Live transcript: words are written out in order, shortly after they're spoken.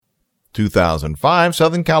2005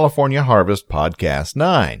 Southern California Harvest Podcast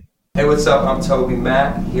 9. Hey, what's up? I'm Toby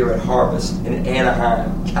Mack here at Harvest in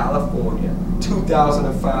Anaheim, California.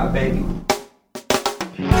 2005, baby.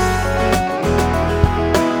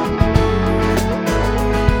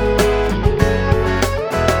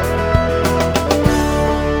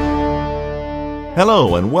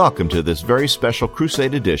 Hello and welcome to this very special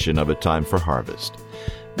Crusade edition of A Time for Harvest.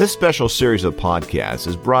 This special series of podcasts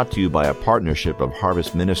is brought to you by a partnership of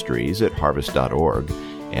Harvest Ministries at harvest.org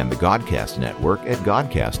and the Godcast Network at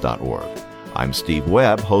godcast.org. I'm Steve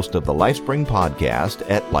Webb, host of the LifeSpring Podcast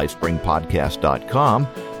at lifespringpodcast.com,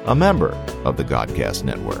 a member of the Godcast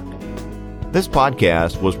Network. This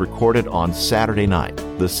podcast was recorded on Saturday night,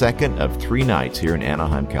 the second of 3 nights here in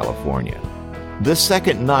Anaheim, California. This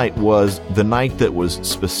second night was the night that was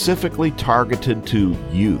specifically targeted to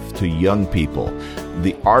youth, to young people.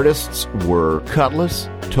 The artists were Cutlass,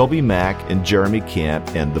 Toby Mack, and Jeremy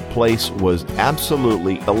Kent, and the place was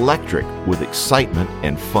absolutely electric with excitement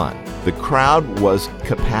and fun. The crowd was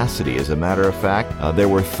capacity. As a matter of fact, there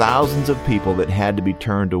were thousands of people that had to be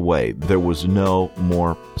turned away. There was no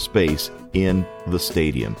more space in the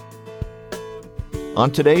stadium. On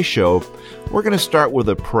today's show, we're going to start with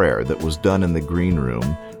a prayer that was done in the green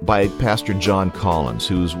room by Pastor John Collins,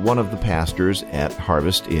 who's one of the pastors at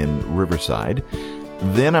Harvest in Riverside.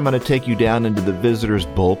 Then I'm going to take you down into the visitors'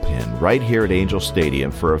 bullpen right here at Angel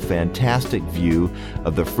Stadium for a fantastic view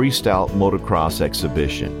of the freestyle motocross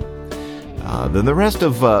exhibition. Then the rest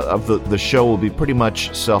of the show will be pretty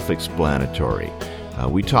much self-explanatory.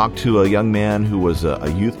 We talked to a young man who was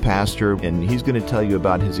a youth pastor, and he's going to tell you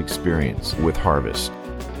about his experience with Harvest.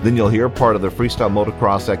 Then you'll hear part of the freestyle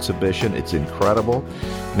motocross exhibition. It's incredible.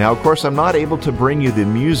 Now, of course, I'm not able to bring you the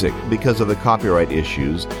music because of the copyright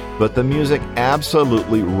issues, but the music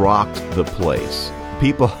absolutely rocked the place.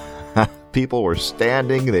 People were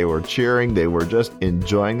standing, they were cheering, they were just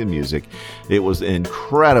enjoying the music. It was an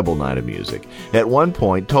incredible night of music. At one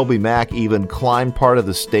point, Toby Mack even climbed part of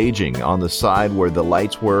the staging on the side where the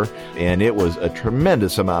lights were, and it was a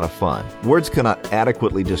tremendous amount of fun. Words cannot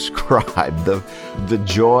adequately describe the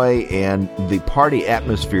joy and the party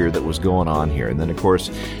atmosphere that was going on here. And then, of course,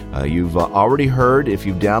 you've already heard, if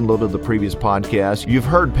you've downloaded the previous podcast, you've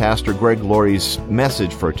heard Pastor Greg Laurie's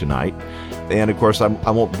message for tonight. And, of course, I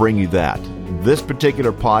won't bring you that. This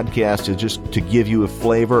particular podcast is just to give you a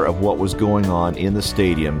flavor of what was going on in the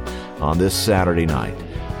stadium on this Saturday night.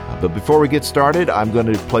 But before we get started, I'm going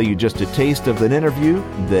to play you just a taste of an interview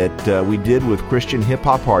that we did with Christian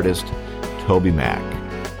hip-hop artist Toby Mack.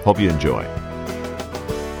 Hope you enjoy.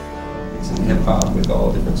 It's in hip-hop with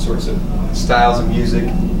all different sorts of styles of music.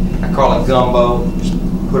 I call it gumbo. Just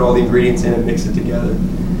put all the ingredients in and mix it together.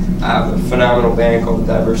 I have a phenomenal band called the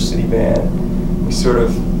Diversity Band. We sort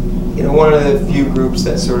of, one of the few groups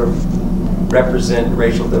that sort of represent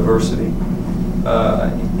racial diversity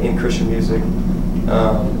in Christian music.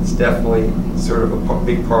 It's definitely sort of a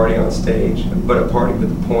big party on stage, but a party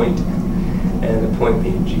with a point, and the point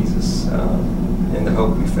being Jesus and the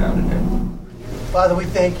hope we found in Him. Father, we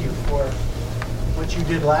thank you for what you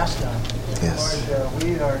did last night. Yes. Lord,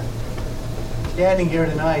 we are standing here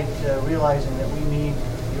tonight realizing that we need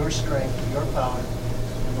your strength, your power,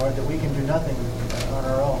 and Lord, that we can do nothing on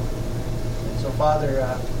our own. And so,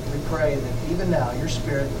 Father, we pray that even now your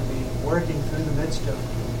Spirit will be working through the midst of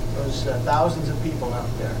those thousands of people out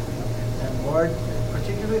there. And Lord,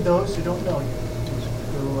 particularly those who don't know you,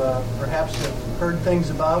 who perhaps have heard things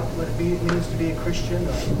about what it means to be a Christian,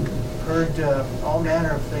 or heard all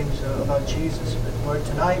manner of things about Jesus. But Lord,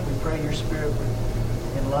 tonight we pray your Spirit would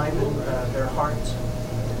enliven their hearts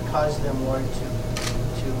and cause them, Lord, to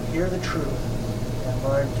hear the truth, and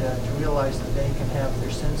Lord, to realize that they can have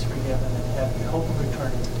their sins forgiven and have the hope of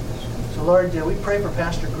eternity. So Lord, we pray for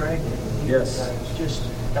Pastor Greg. He just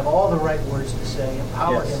have all the right words to say.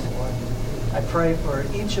 Empower him, Lord. I pray for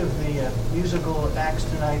each of the musical acts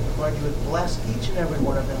tonight, that Lord, you would bless each and every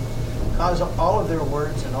one of them. Cause all of their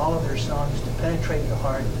words and all of their songs to penetrate the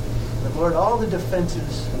heart. And that, Lord, all the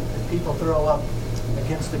defenses that people throw up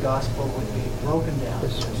against the gospel would be broken down.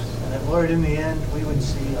 And that, Lord, in the end, we would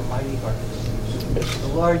see a mighty harvest. So,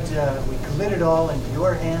 Lord, we commit it all into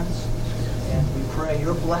your hands, and we pray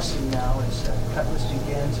your blessing now as Cutlass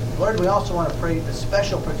begins. And Lord, we also want to pray the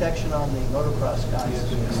special protection on the motocross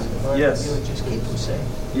guys. Lord, that you would just keep them safe.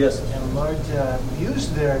 Yes. And Lord, use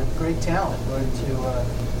their great talent, Lord, to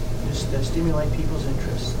just stimulate people's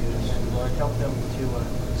interest. And Lord, help them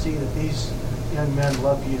to see that these young men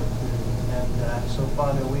love you. And so,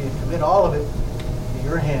 Father, we commit all of it to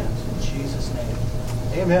your hands in Jesus' name.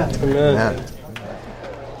 Amen. Amen.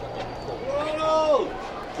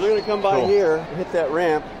 So they're going to come by Cool. here and hit that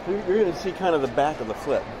ramp. You're going to see kind of the back of the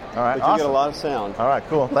flip. All right, But you awesome. get a lot of sound. All right,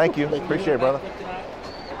 cool. Thank you. Appreciate it, brother.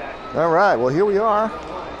 All right, well, here we are.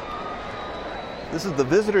 This is the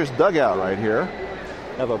visitors' dugout right here.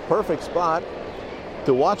 Have a perfect spot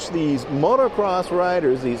to watch these motocross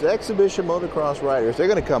riders, these exhibition motocross riders. They're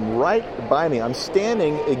going to come right by me. I'm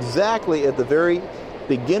standing exactly at the very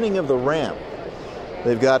beginning of the ramp.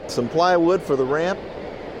 They've got some plywood for the ramp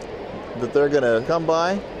that they're going to come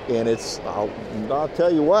by, and I'll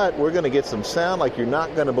tell you what, we're going to get some sound like you're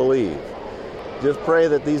not going to believe. Just pray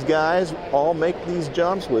that these guys all make these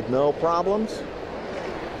jumps with no problems.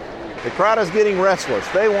 The crowd is getting restless.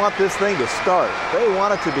 They want this thing to start. They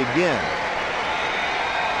want it to begin.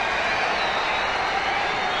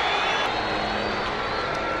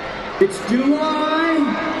 It's July.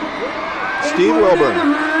 Steve Wilburn.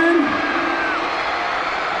 Anaheim.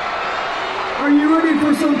 Are you ready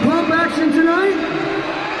for some pump action tonight?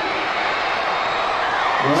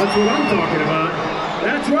 Well, that's what I'm talking about.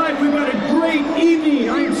 That's right, we've got a great evening.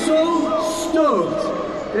 I am so stoked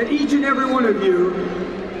that each and every one of you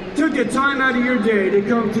took the time out of your day to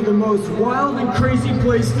come to the most wild and crazy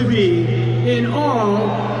place to be in all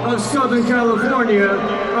of Southern California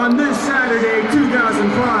on this Saturday,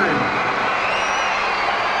 2005.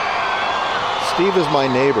 Steve is my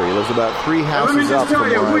neighbor. He lives about 3 Now, let me houses up just from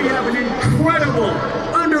tell you, where we I have live. an incredible,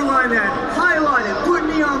 underline that, highlight it, put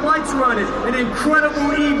neon lights around it, an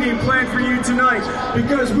incredible evening planned for you tonight.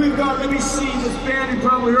 Because we've got, let me see, this band, you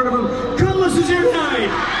probably heard of them, Cutlass is here tonight.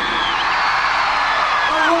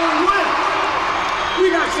 Along with, we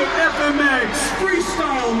got some FMX,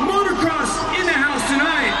 freestyle, motocross in the house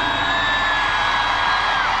tonight.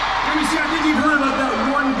 Let me see, I think you've heard about that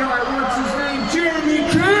one guy, what's his name, Jeremy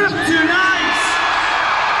Camp tonight.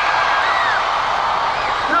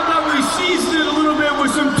 How about we season it a little bit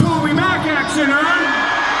with some Toby Mac action, huh?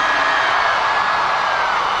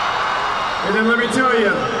 And then let me tell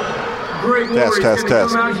you, Greg Lorry's going to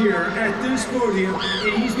come out here at this podium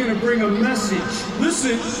and he's going to bring a message.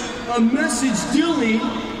 Listen, a message dealing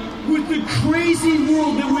with the crazy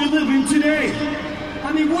world that we live in today.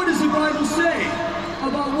 I mean, what does the Bible say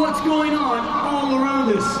about what's going on all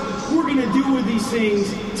around us? We're going to deal with these things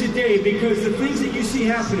today because the things that you see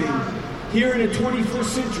happening here in the 21st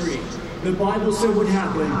century, the Bible said would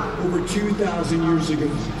happen over 2,000 years ago.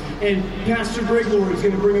 And Pastor Greg Lorry is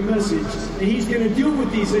going to bring a message, and he's going to deal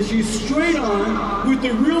with these issues straight on with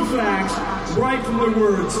the real facts right from the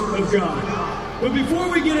words of God. But before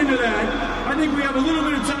we get into that, I think we have a little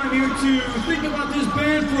bit of time here to think about this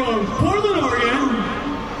band from Portland, Oregon.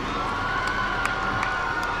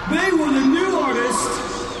 They were the new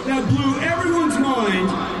artist that blew everyone's mind.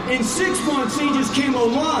 In 6 months, they just came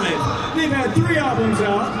alive. They've had 3 albums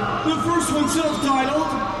out. The first one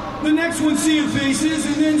self-titled, the next one Sea of Faces,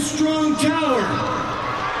 and then Strong Tower.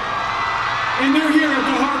 And they're here at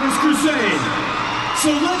the Harvest Crusade.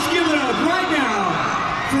 So let's give it up right now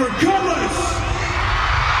for Cutlass.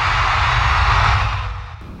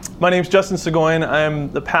 My name's Justin Segoin.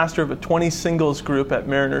 I'm the pastor of a 20 singles group at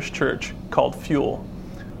Mariners Church called Fuel.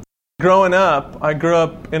 Growing up, I grew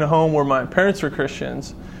up in a home where my parents were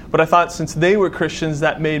Christians, but I thought since they were Christians,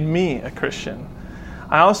 that made me a Christian.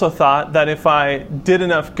 I also thought that if I did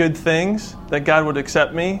enough good things, that God would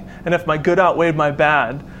accept me, and if my good outweighed my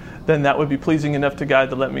bad, then that would be pleasing enough to God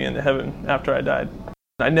to let me into heaven after I died.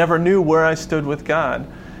 I never knew where I stood with God,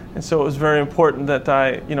 and so it was very important that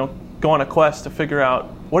I, go on a quest to figure out,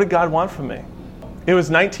 what did God want from me? It was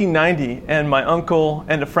 1990, and my uncle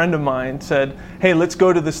and a friend of mine said, hey, let's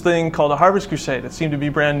go to this thing called a Harvest Crusade. It seemed to be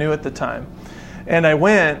brand new at the time. And I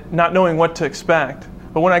went, not knowing what to expect.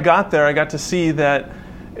 But when I got there, I got to see that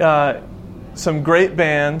some great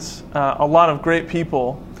bands, a lot of great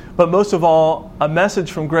people, but most of all, a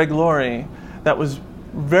message from Greg Lorry that was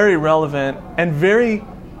very relevant and very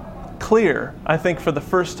clear, I think for the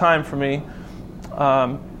first time for me,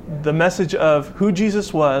 the message of who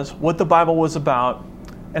Jesus was, what the Bible was about,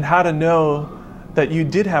 and how to know that you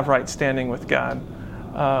did have right standing with God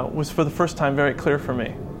was for the first time very clear for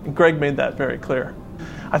me. And Greg made that very clear.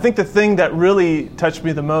 I think the thing that really touched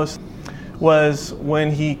me the most was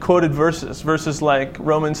when he quoted verses like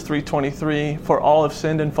Romans 3:23, for all have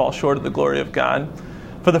sinned and fall short of the glory of God.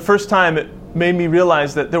 For the first time, it made me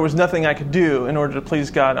realize that there was nothing I could do in order to please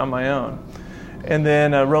God on my own. And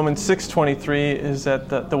then Romans 6:23 is that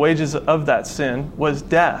the wages of that sin was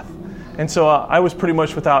death. And so I was pretty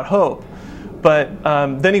much without hope. But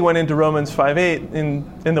then he went into Romans 5:8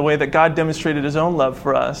 in the way that God demonstrated his own love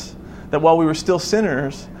for us, that while we were still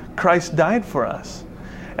sinners, Christ died for us.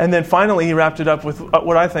 And then finally he wrapped it up with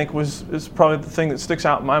what I think is probably the thing that sticks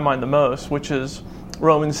out in my mind the most, which is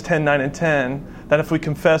Romans 10, 9, and 10, that if we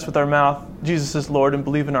confess with our mouth Jesus is Lord and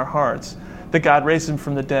believe in our hearts that God raised him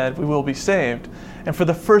from the dead, we will be saved. And for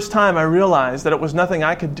the first time, I realized that it was nothing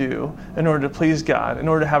I could do in order to please God, in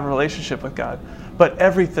order to have a relationship with God, but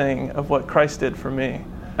everything of what Christ did for me.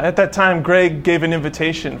 At that time, Greg gave an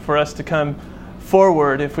invitation for us to come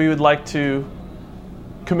forward if we would like to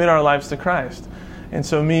commit our lives to Christ. And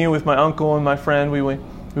so me with my uncle and my friend, we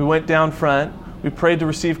went down front. We prayed to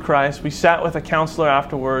receive Christ. We sat with a counselor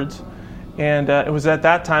afterwards. And it was at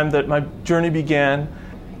that time that my journey began.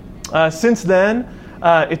 Since then,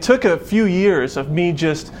 it took a few years of me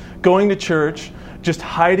just going to church, just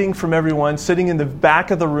hiding from everyone, sitting in the back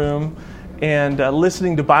of the room and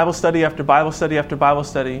listening to Bible study after Bible study after Bible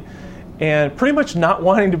study, and pretty much not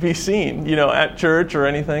wanting to be seen, at church or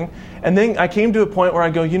anything. And then I came to a point where I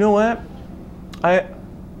go, you know what?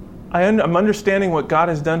 I'm understanding what God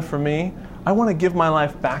has done for me. I want to give my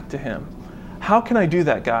life back to him. How can I do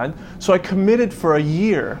that, God? So I committed for a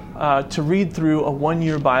year to read through a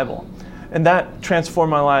 1-year Bible. And that transformed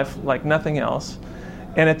my life like nothing else.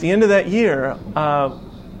 And at the end of that year,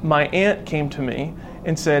 my aunt came to me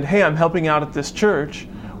and said, hey, I'm helping out at this church.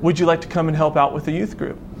 Would you like to come and help out with the youth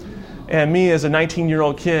group? And me as a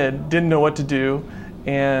 19-year-old kid didn't know what to do.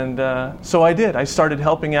 And so I did. I started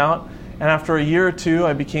helping out. And after a year or two,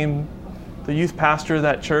 I became the youth pastor of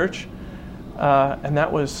that church. And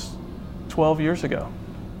that was 12 years ago.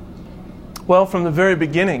 Well, from the very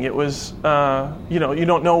beginning, it was, you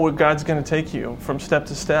don't know where God's going to take you from step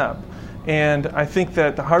to step. And I think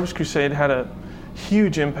that the Harvest Crusade had a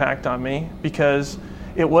huge impact on me because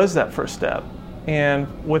it was that first step. And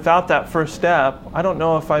without that first step, I don't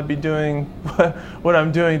know if I'd be doing what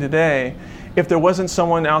I'm doing today if there wasn't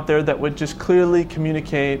someone out there that would just clearly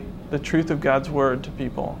communicate the truth of God's Word to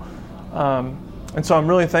people. And so I'm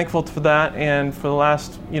really thankful for that. And for the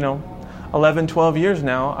last, 11, 12 years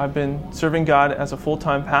now, I've been serving God as a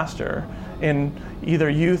full-time pastor in either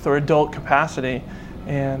youth or adult capacity.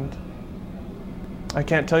 And I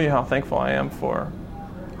can't tell you how thankful I am for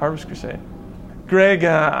Harvest Crusade. Greg,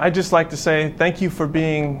 I'd just like to say thank you for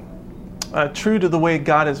being true to the way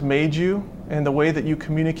God has made you and the way that you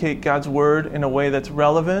communicate God's Word in a way that's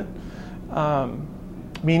relevant,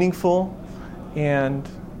 meaningful, and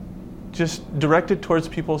just directed towards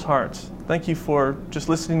people's hearts. Thank you for just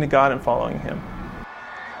listening to God and following Him.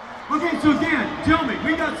 Okay, so Dan, tell me,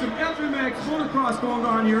 we got some FMX motocross going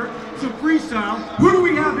on here, some freestyle. Who do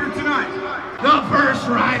we have here tonight? The first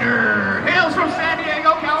rider hails from San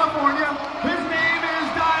Diego, California. His name is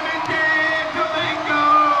Diamond Dave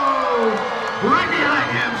Domingo. Right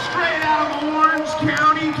behind him, straight out of Orange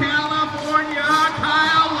County, California,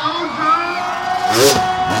 Kyle Loza.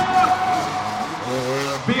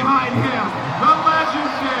 Behind him, the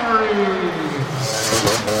legendary.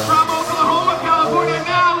 From Oklahoma, California,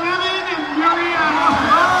 now living in Murrieta.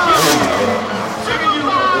 Chicken you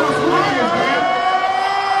those warriors, man.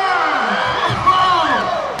 Oh,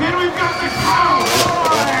 then we've got the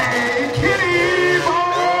cowboy, Kenny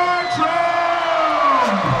Bartram.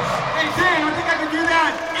 Hey, Dan, I think I can do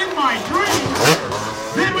that in my dreams.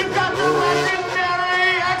 Then we've got the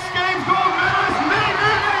legendary X Games gold medalist,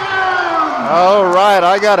 Megan. All right,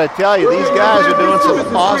 I got to tell you, these guys are doing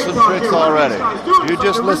some awesome tricks already. You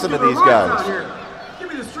just listen to these guys.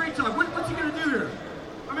 Give me the straight talk. What's he going to do here?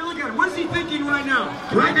 I mean, look at him. What is he thinking right now?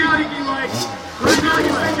 Right now he's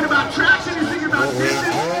thinking about traction. He's thinking about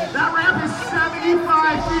distance. That ramp is 75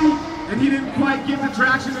 feet, and he didn't quite get the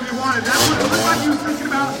traction that he wanted. That's what it looked like he was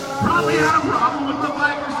thinking about. Probably had a problem with the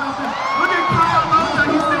bike or something. Look at Kyle Loza.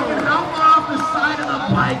 He's thinking, how far off the side of the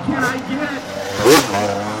bike can I get?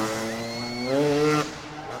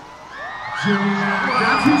 Jimmy,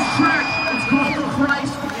 that's his trick. It's called the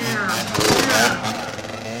Christ Air.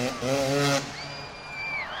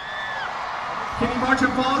 Kenny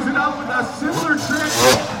Bartram follows it up with a similar trick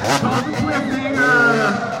called the cliffhanger.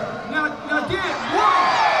 Now Dan,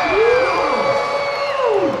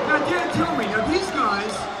 Now Dan, tell me,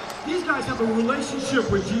 these guys have a relationship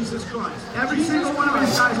with Jesus Christ. Every single one of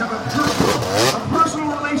these guys have a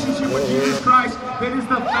personal relationship with Jesus Christ that is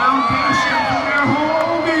the foundation for their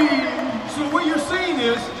whole being. So what you're saying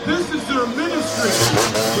is, this is their ministry.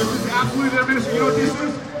 This is absolutely their ministry. You know what this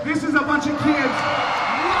is? This is a bunch of kids.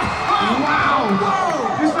 Wow!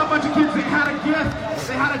 Whoa. This is a bunch of kids that had a gift,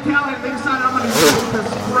 they had a talent, and they decided, I'm going to use it to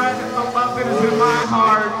spread the love that is in my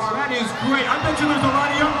heart. That is great. I bet you there's a lot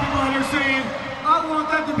of young people out here saying, I want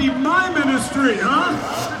that to be my ministry, huh?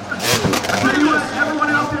 I tell you what, everyone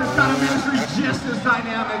out there has got a ministry just as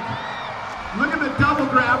dynamic. Look at the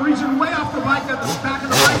double grab, reaching way off the bike at the back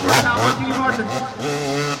of the bike right now, Kenny Bartram.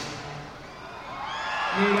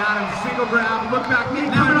 Nate Adams, single grab, look back.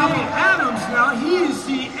 Nate Adams now, he is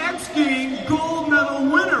the X Games gold medal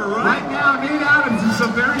winner, right? Right now, Nate Adams is the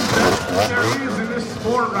very best there is in this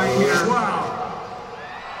sport right here. Wow.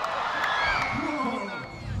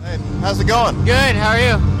 Hey, how's it going? Good, how are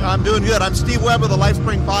you? I'm doing good. I'm Steve Webb of the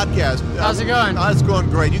LifeSpring Podcast. How's it going? It's going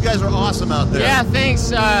great. You guys are awesome out there. Yeah,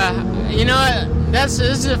 thanks. You know what? This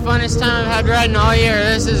is the funnest time I've had riding all year.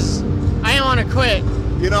 I didn't want to quit.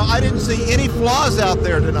 You know, I didn't see any flaws out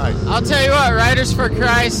there tonight. I'll tell you what, Riders for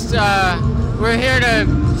Christ, we're here to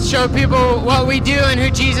show people what we do and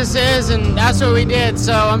who Jesus is, and that's what we did.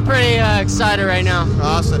 So I'm pretty excited right now.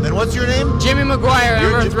 Awesome. And what's your name? Jimmy McGuire.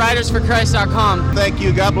 I'm with RidersForChrist.com. Thank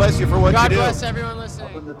you. God bless you for what God you do. God bless everyone listening.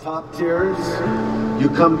 Up in the top tiers, you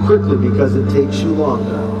come quickly because it takes you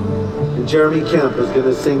longer. And Jeremy Kemp is going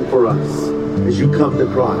to sing for us as you come to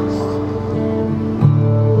Christ.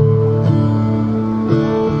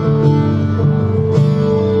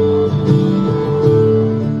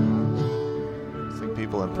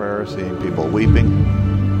 Seeing people weeping.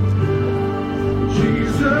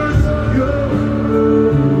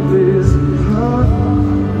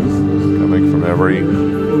 Coming from every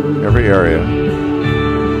area.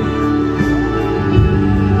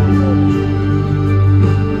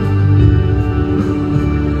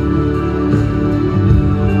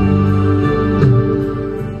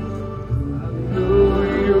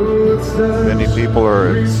 Many people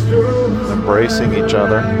are embracing each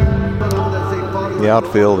other. The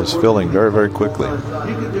outfield is filling very, very quickly.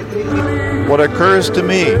 What occurs to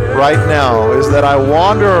me right now is that I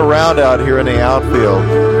wander around out here in the outfield.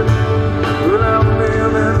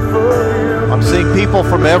 I'm seeing people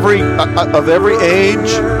from every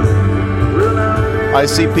age. I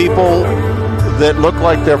see people that look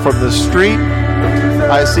like they're from the street.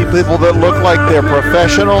 I see people that look like they're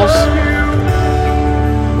professionals.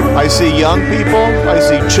 I see young people. I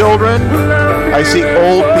see children. I see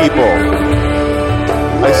old people.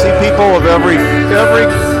 I see people of every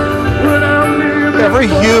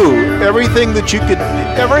hue, everything that you could,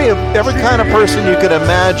 every kind of person you could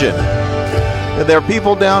imagine. And there are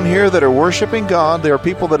people down here that are worshiping God. There are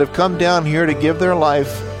people that have come down here to give their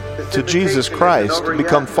life to Jesus Christ, to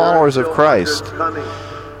become followers of Christ.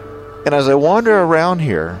 And as I wander around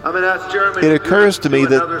here, it occurs to me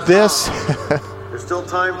that this, there's still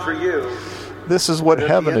time for you. This is what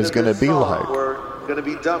heaven is going to be like. Going to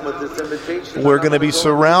be done with this invitation. We're going to be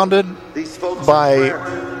surrounded by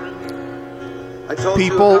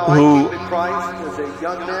people who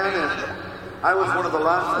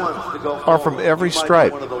are from every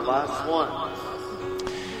stripe.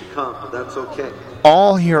 That's okay.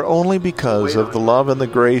 All here only because of the love and the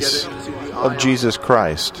grace of Jesus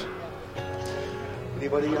Christ.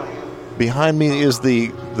 Behind me is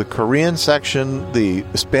the Korean section, the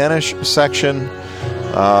Spanish section,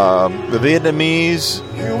 the Vietnamese,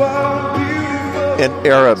 and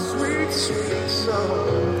Arab.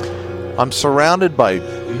 I'm surrounded by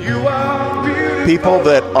people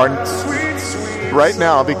that are right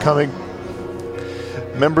now becoming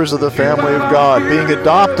members of the family of God, being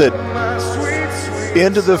adopted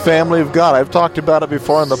into the family of God. I've talked about it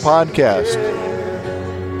before on the podcast.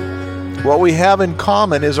 What we have in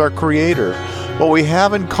common is our Creator. What we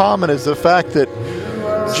have in common is the fact that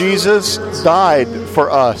Jesus died for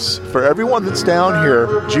us. For everyone that's down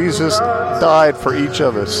here, Jesus died for each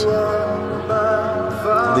of us.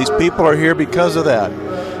 These people are here because of that.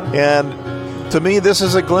 And to me, this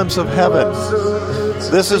is a glimpse of heaven.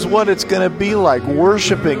 This is what it's going to be like,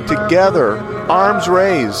 worshiping together, arms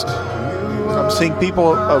raised. I'm seeing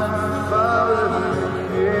people of...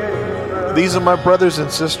 These are my brothers and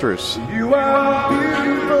sisters.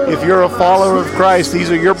 If you're a follower of Christ, these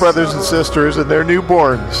are your brothers and sisters, and they're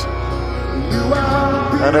newborns.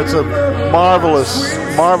 And it's a marvelous,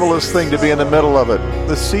 marvelous thing to be in the middle of it.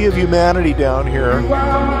 The sea of humanity down here.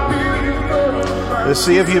 The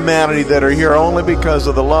sea of humanity that are here only because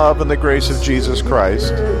of the love and the grace of Jesus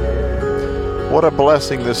Christ. What a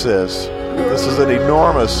blessing this is. This is an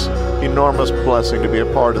enormous, enormous blessing to be a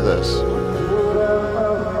part of this.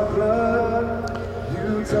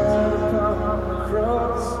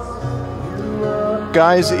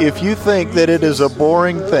 Guys, if you think that it is a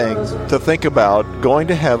boring thing to think about going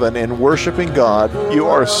to heaven and worshiping God, you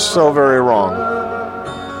are so very wrong.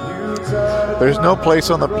 There's no place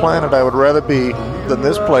on the planet I would rather be than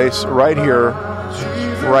this place right here,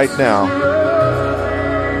 right now.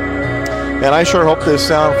 And I sure hope this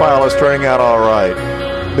sound file is turning out all right,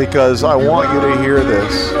 because I want you to hear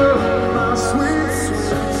this.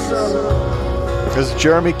 As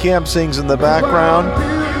Jeremy Kemp sings in the background,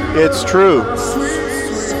 it's true.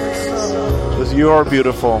 Because you are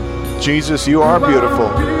beautiful. Jesus, you are beautiful.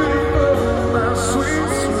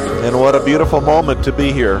 And what a beautiful moment to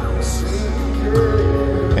be here.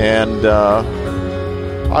 And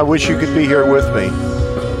I wish you could be here with me,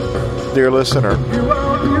 dear listener.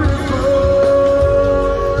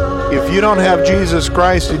 If you don't have Jesus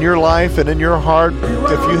Christ in your life and in your heart,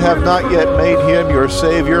 if you have not yet made Him your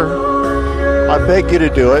Savior, I beg you to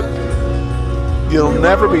do it. You'll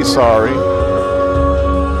never be sorry.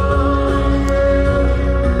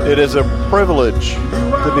 It is a privilege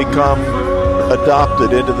to become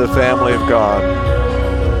adopted into the family of God.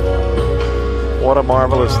 What a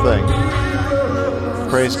marvelous thing.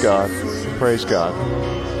 Praise God. Praise God.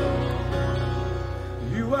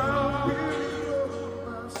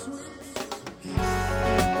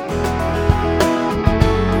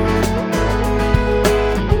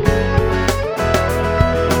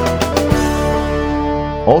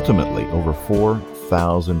 Ultimately, over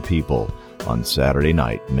 4,000 people on Saturday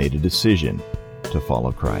night made a decision to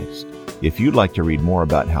follow Christ. If you'd like to read more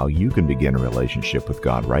about how you can begin a relationship with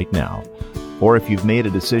God right now, or if you've made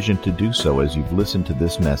a decision to do so as you've listened to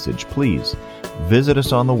this message, please visit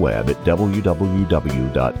us on the web at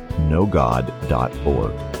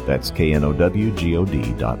www.knowgod.org. That's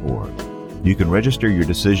knowgod.org. You can register your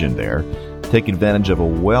decision there, take advantage of a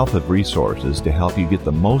wealth of resources to help you get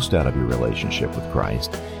the most out of your relationship with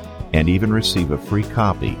Christ, and even receive a free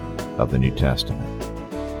copy of the New Testament.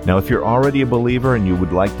 Now, if you're already a believer and you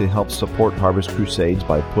would like to help support Harvest Crusades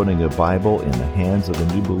by putting a Bible in the hands of a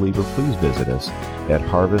new believer, please visit us at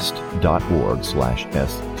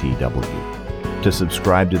harvest.org/STW. To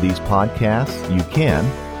subscribe to these podcasts, you can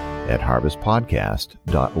at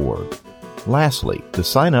harvestpodcast.org. Lastly, to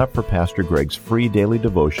sign up for Pastor Greg's free daily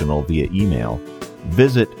devotional via email,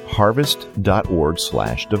 visit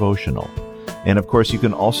harvest.org/devotional. And of course, you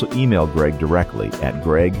can also email Greg directly at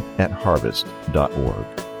greg@harvest.org.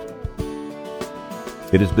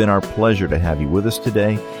 It has been our pleasure to have you with us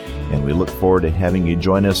today, and we look forward to having you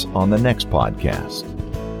join us on the next podcast.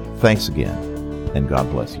 Thanks again, and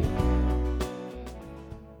God bless you.